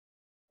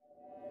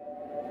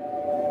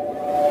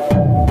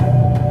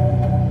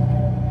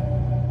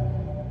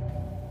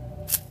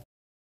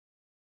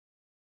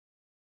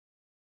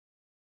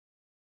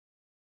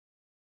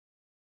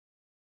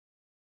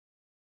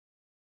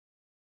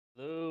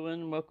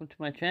welcome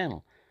to my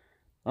channel.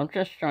 I'm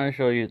just trying to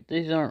show you,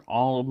 these aren't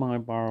all of my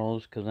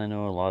Barlows, because I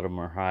know a lot of them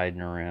are hiding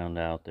around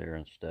out there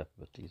and stuff,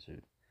 but these are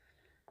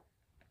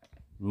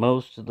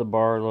most of the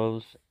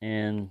Barlows,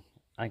 and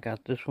I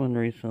got this one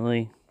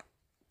recently.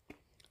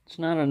 It's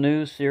not a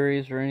new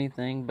series or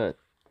anything, but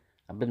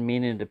I've been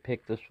meaning to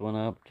pick this one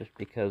up just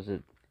because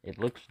it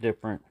looks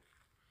different.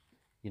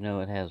 You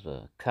know, it has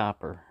a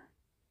copper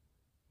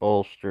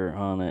bolster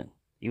on it,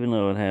 even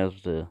though it has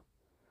the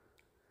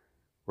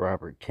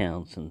Robert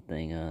Townsend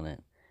thing on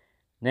it.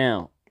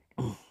 Now,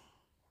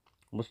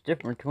 what's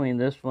different between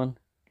this one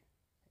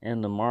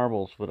and the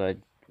marbles, what I've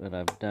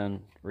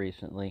done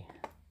recently,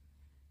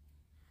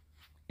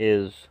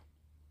 is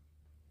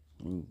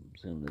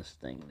zoom this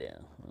thing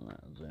down. Well,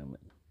 not zoom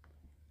it,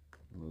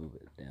 move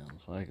it down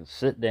so I can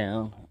sit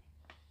down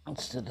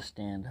instead of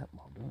stand up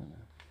while doing it.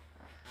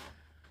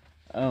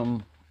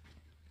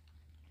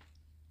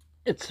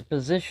 It's the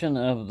position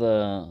of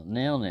the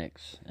nail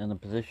nicks and the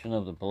position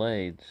of the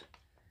blades.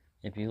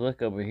 If you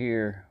look over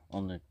here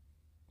on the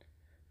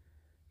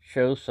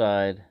show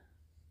side,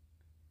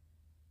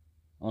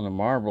 on the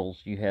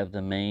marbles, you have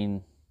the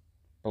main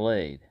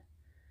blade,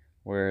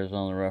 whereas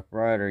on the Rough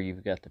Rider,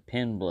 you've got the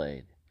pin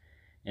blade.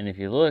 And if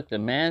you look, the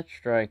match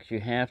strikes, you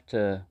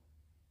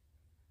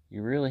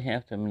really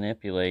have to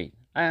manipulate.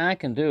 I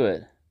can do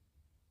it,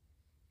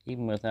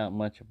 even without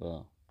much of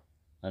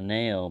a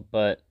nail,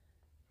 but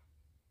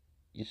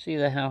you see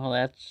how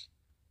that's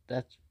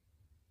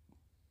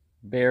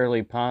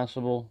barely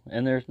possible.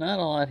 And there's not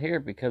a lot here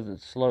because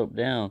it's sloped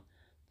down.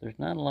 There's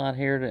not a lot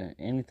here to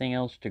anything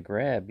else to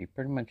grab. You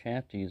pretty much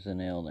have to use the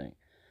nail nick.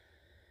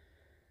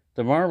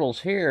 The marbles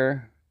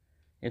here,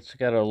 it's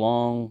got a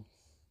long,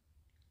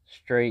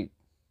 straight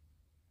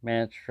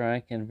match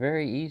strike and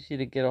very easy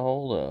to get a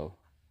hold of.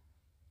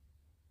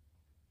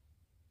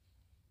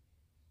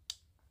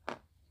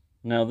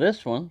 Now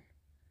this one,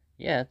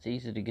 yeah, it's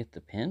easy to get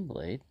the pin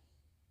blade.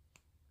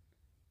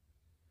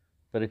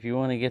 But if you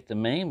want to get the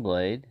main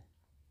blade,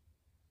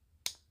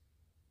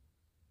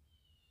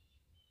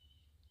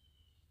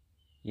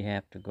 you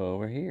have to go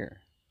over here.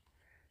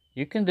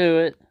 You can do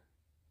it,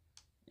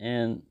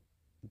 and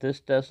this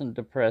doesn't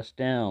depress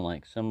down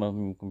like some of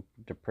them can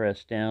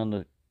depress down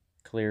to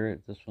clear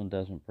it. This one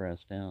doesn't press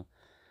down.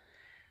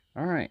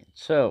 Alright,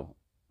 so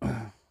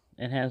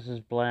it has this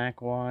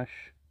black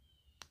wash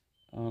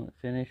on it,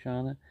 finish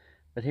on it.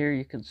 But here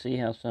you can see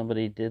how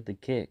somebody did the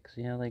kick.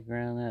 See how they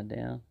ground that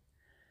down?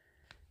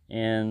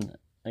 And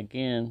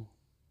again,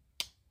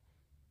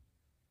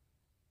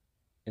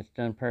 it's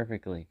done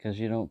perfectly because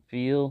you don't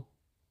feel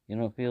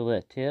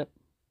that tip.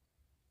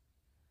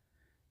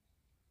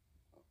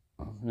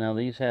 Now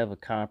these have a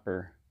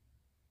copper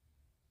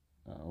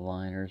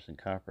liners and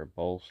copper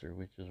bolster,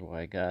 which is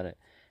why I got it.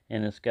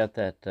 And it's got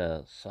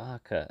that saw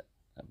cut,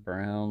 a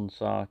brown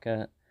saw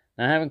cut.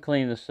 Now I haven't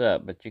cleaned this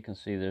up, but you can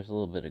see there's a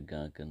little bit of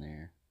gunk in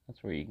there.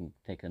 That's where you can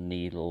take a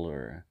needle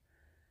or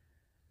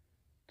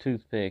a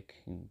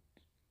toothpick and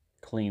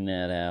clean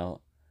that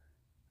out.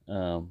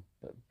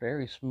 But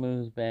very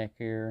smooth back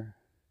here.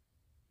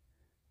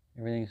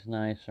 Everything's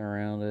nice and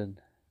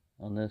rounded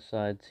on this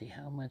side. See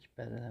how much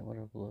better that would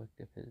have looked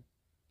if it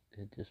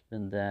had just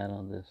been that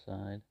on this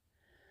side.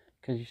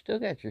 Because you still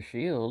got your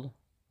shield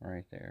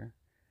right there.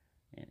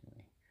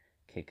 Anyway,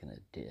 kicking a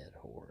dead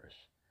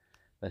horse.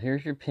 But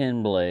here's your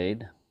pin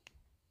blade.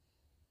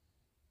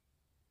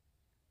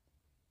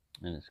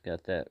 And it's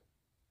got that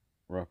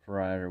Rough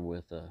Rider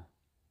with a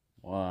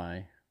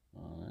Y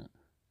on it.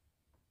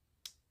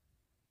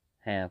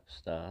 Half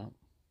stop.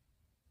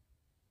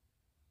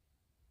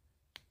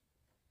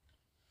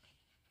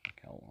 Look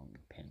how long the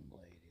pin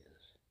blade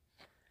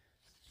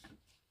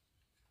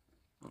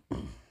is.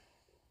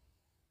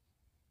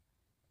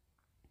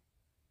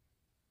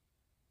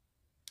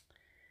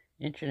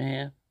 Inch and a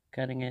half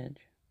cutting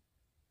edge.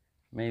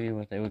 Maybe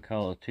what they would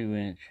call a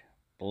 2-inch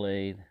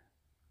blade.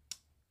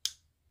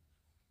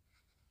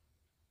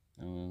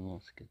 And then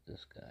let's get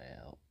this guy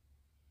out.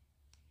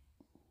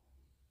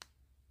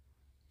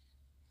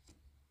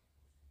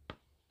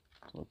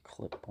 Little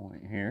clip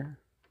point here.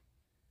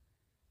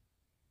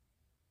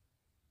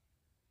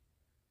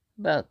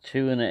 About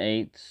 2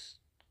 1/8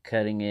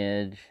 cutting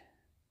edge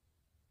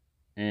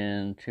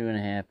and 2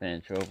 1/2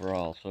 inch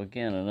overall. So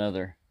again,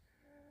 another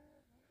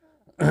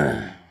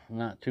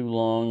not too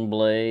long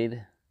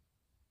blade.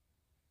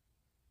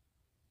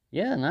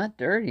 Yeah, not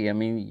dirty. I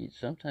mean,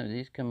 sometimes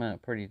these come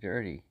out pretty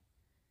dirty.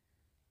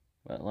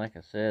 But like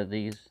I said,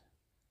 these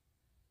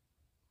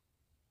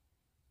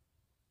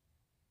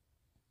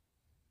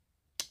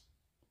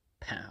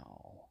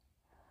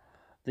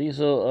these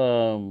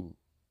will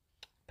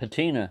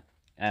patina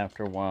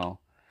after a while.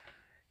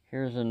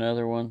 Here's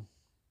another one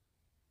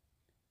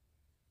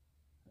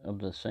of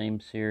the same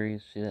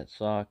series. See that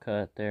saw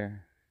cut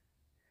there?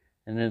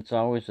 And it's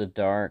always a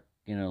dark,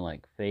 you know,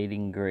 like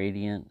fading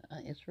gradient.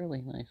 It's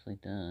really nicely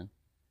done.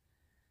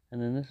 And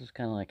then this is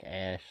kind of like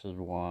acid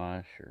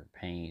wash or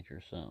paint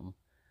or something.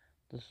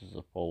 This is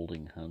a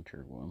folding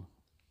hunter one.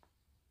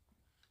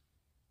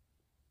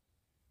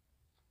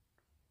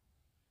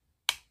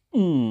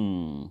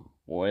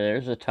 Boy,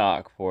 there's a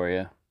talk for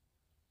you.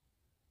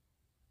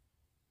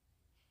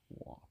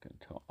 Walk and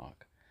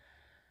talk.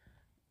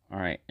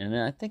 Alright, and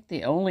then I think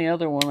the only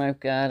other one I've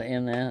got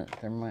in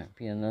that, there might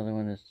be another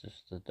one, is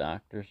just the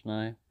doctor's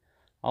knife.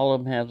 All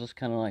of them have this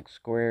kind of like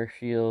square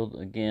shield.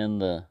 Again,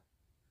 the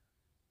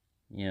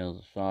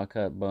saw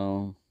cut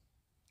bone.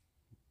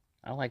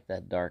 I like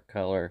that dark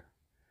color.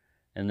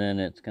 And then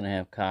it's going to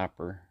have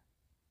copper.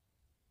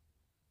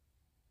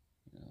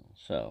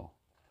 So,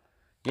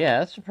 yeah,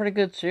 that's a pretty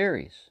good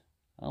series.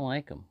 I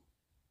like them.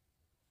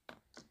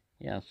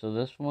 Yeah, so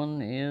this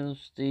one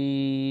is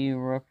the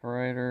Rough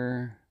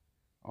Ryder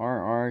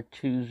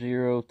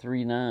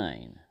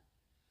RR2039.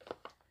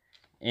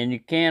 And you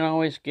can't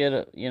always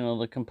get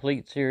the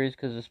complete series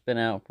because it's been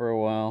out for a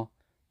while.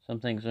 Some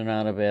things are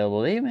not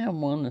available. They even have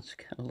one that's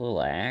got a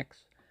little axe,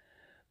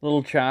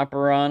 little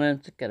chopper on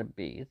it. It's got to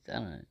be, I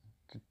don't know,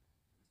 it's a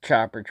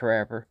chopper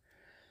trapper.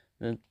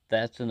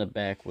 That's in the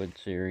Backwoods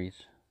series,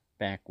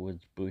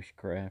 Backwoods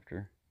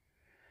Bushcrafter.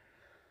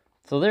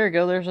 So there you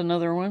go. There's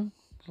another one.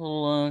 A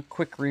little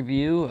quick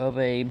review of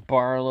a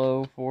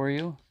Barlow for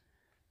you.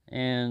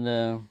 And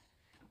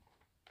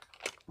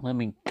let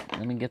me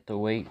get the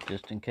weight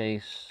just in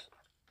case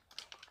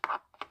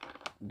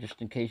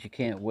you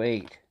can't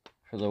wait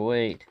for the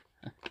weight.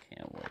 I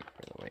can't wait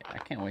for the weight. I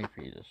can't wait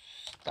for you to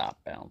stop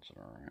bouncing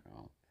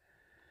around.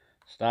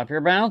 Stop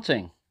your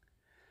bouncing.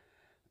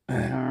 All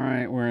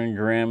right, we're in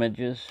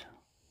grammages.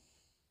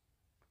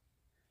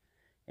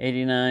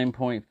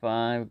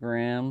 89.5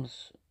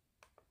 grams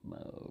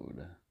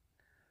mode,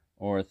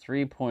 or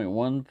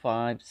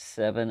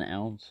 3.157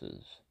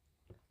 ounces.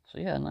 So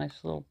yeah,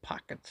 nice little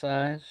pocket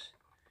size.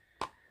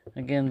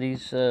 Again,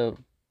 these Barlow,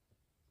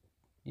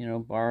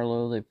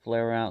 they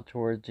flare out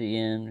towards the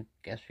end.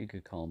 Guess you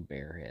could call them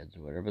bear heads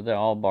or whatever, but they're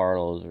all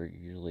Barlows are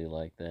usually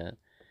like that.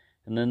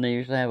 And then they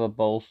usually have a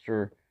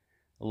bolster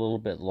a little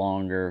bit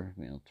longer,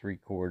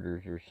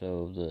 3/4 or so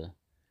of the,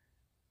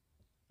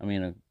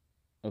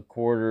 a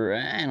quarter,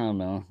 I don't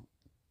know.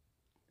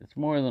 It's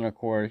more than a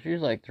quarter. It's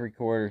usually like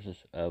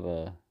 3/4 of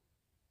a,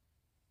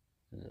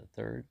 is it a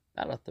third?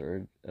 About a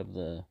third of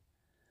the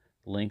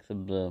length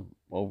of the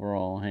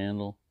overall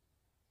handle.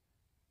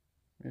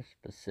 There's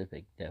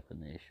specific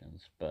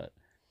definitions, but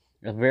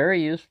a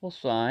very useful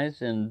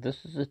size. And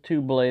this is a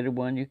 2-bladed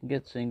one. You can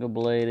get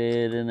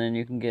single-bladed, and then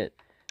you can get,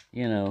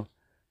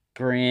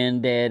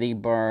 Granddaddy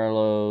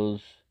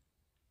Barlows,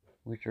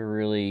 which are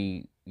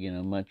really,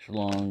 much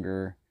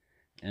longer.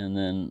 And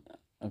then,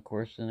 of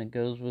course, then it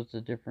goes with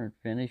the different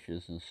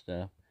finishes and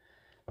stuff.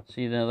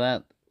 See, now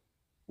that,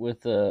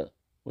 with the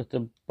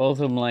both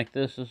of them like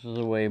this is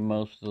the way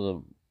most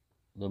of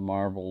the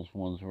marbles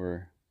ones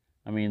were,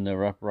 the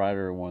Rough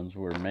Ryder ones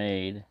were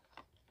made.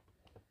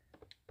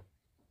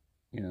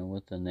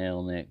 With the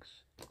nail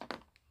nicks.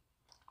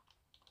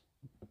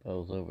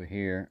 Both over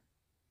here.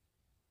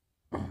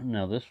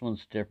 Now this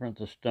one's different.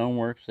 The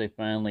Stoneworks, they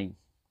finally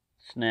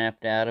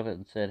snapped out of it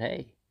and said,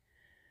 hey,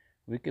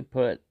 we could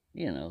put,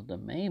 the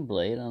main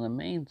blade on the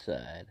main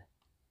side.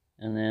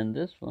 And then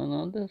this one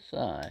on this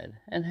side.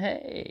 And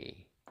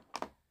hey,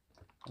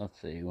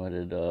 let's see, what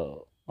did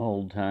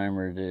Old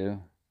Timer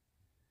do?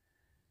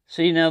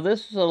 See, now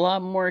this is a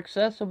lot more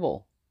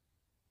accessible,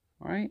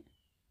 right?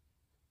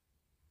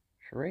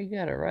 Sheree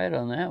got it right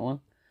on that one.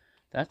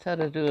 That's how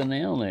to do a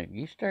nail nick.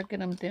 You start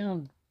getting them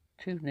down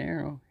too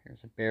narrow.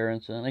 Here's a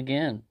Berenson.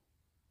 Again,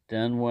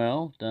 done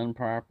well, done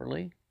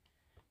properly.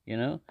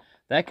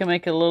 That can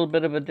make a little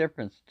bit of a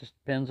difference. Just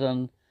depends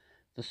on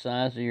the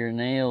size of your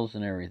nails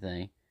and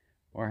everything.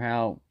 Or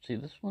how, see,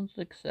 this one's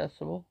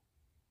accessible.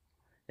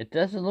 It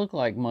doesn't look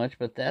like much,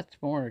 but that's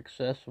more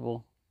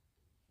accessible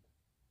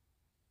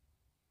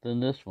than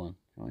this one.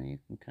 Well, you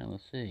can kind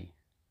of see.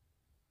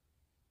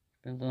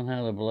 Depends on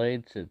how the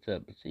blade sits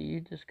up. But see, you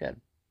just got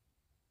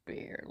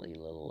barely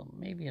little,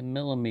 maybe a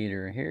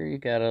millimeter. Here you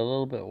got a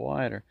little bit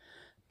wider.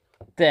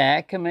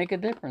 That can make a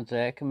difference.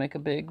 That can make a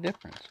big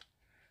difference.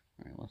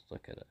 All right, let's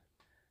look at it.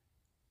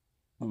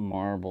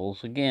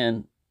 Marbles.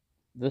 Again,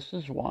 this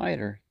is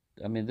wider.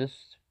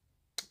 This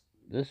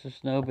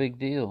is no big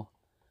deal.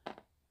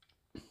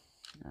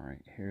 All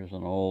right, here's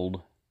an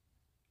old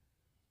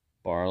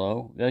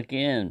Barlow.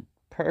 Again,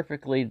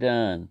 perfectly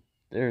done.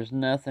 There's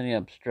nothing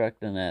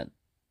obstructing that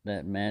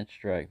match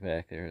strike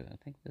back there. I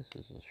think this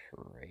is a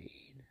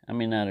charade.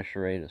 Not a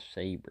charade, a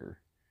saber.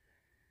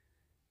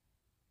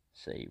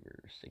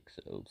 Saber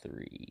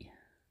 603.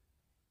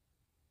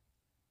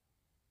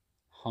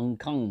 Hong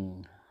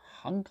Kong.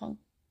 Hong Kong?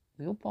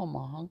 You from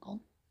Hong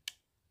Kong?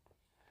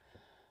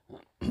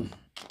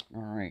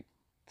 Alright.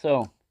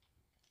 So,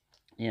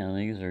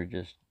 these are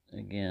just,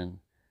 again,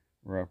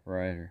 Rough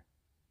Ryder.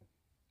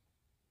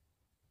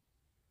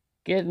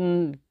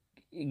 Getting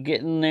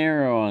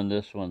narrow on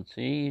this one.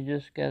 See, you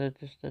just got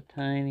just a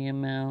tiny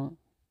amount.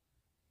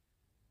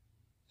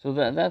 So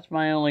that's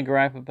my only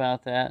gripe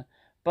about that.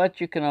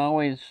 But you can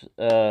always,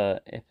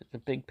 if it's a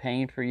big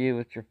pain for you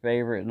with your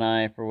favorite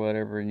knife or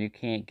whatever, and you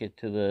can't get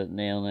to the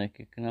nail nick,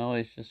 you can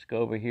always just go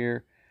over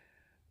here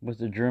with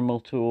the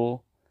Dremel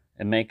tool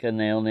and make a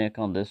nail nick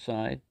on this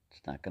side.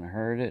 It's not going to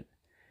hurt it.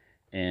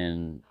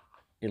 and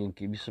it'll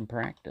give you some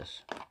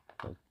practice.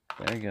 So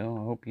there you go.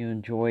 I hope you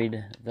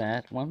enjoyed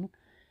that one.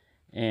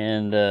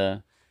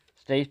 And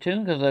stay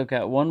tuned, because I've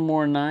got one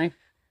more knife,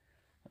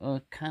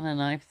 kind of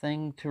knife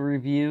thing to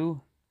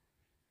review.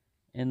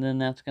 And then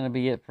that's going to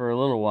be it for a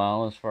little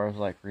while as far as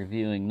like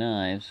reviewing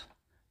knives.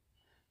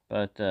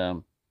 But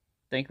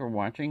thank you for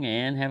watching,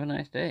 and have a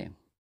nice day.